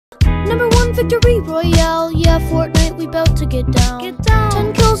Victory Royale, yeah, Fortnite, we bout to get down.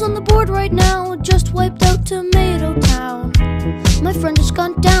 10 kills on the board right now, just wiped out Tomato Town. My friend just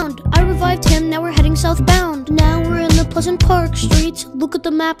gone downed, I revived him, now we're heading southbound. Now we're in the Pleasant Park streets, look at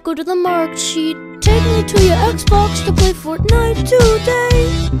the map, go to the marked sheet. Take me to your Xbox to play Fortnite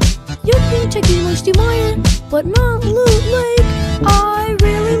today. You can take me Moisty Mire, but not Loot Lake. I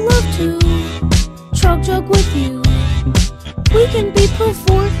really love to Chug Jug with you. We can be pro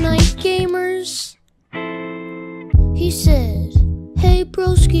Fortnite gamers. He said, hey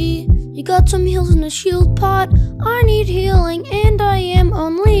broski, you got some heals in a shield pot? I need healing and I am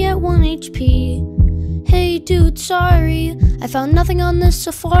only at 1 HP. Hey dude, sorry, I found nothing on this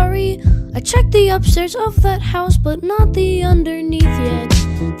safari. I checked the upstairs of that house, but not the underneath yet.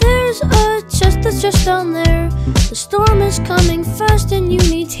 There's a chest that's just down there. The storm is coming fast and you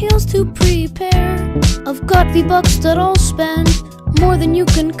need heals to prepare. I've got V-Bucks that I'll spend, more than you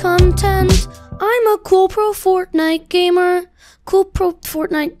can contend. I'm a cool pro Fortnite gamer. Cool pro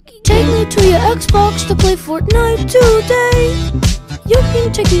Fortnite. Take me to your Xbox to play Fortnite today. You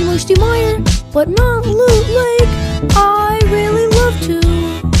can take me Moisty Mire, but not Loot Lake. I really love to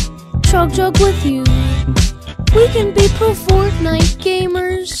Chug Jug with you. We can be pro Fortnite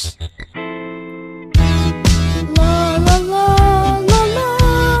gamers. La la la la la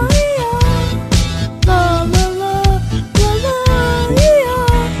yeah. La la la la la yeah.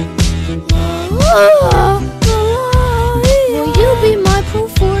 La la la yeah. Will you be my pro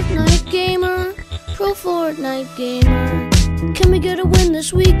Fortnite gamer? Pro Fortnite gamer. Can we get a win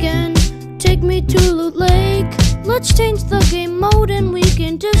this weekend? Take me to Loot Lake. Let's change the game mode and we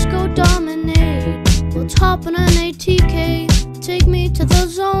can just go dominate. Let's hop in an ATK, take me to the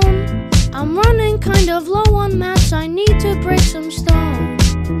zone. I'm running kind of low on mats, I need to break some stone.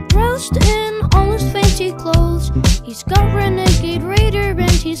 Dressed in all his fancy clothes, he's got Renegade Raider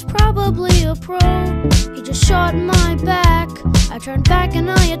and he's probably a pro. He just shot in my back, I turn back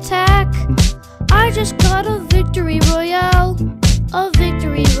and I attack. I just got a victory royale, a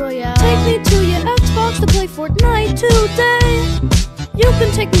victory royale. Take me to your Xbox to play Fortnite today. You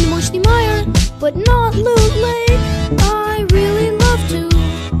can take me Moisty Mire, but not Loot Lake. I really love to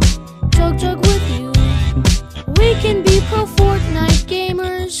Chug Jug with you. We can be pro Fortnite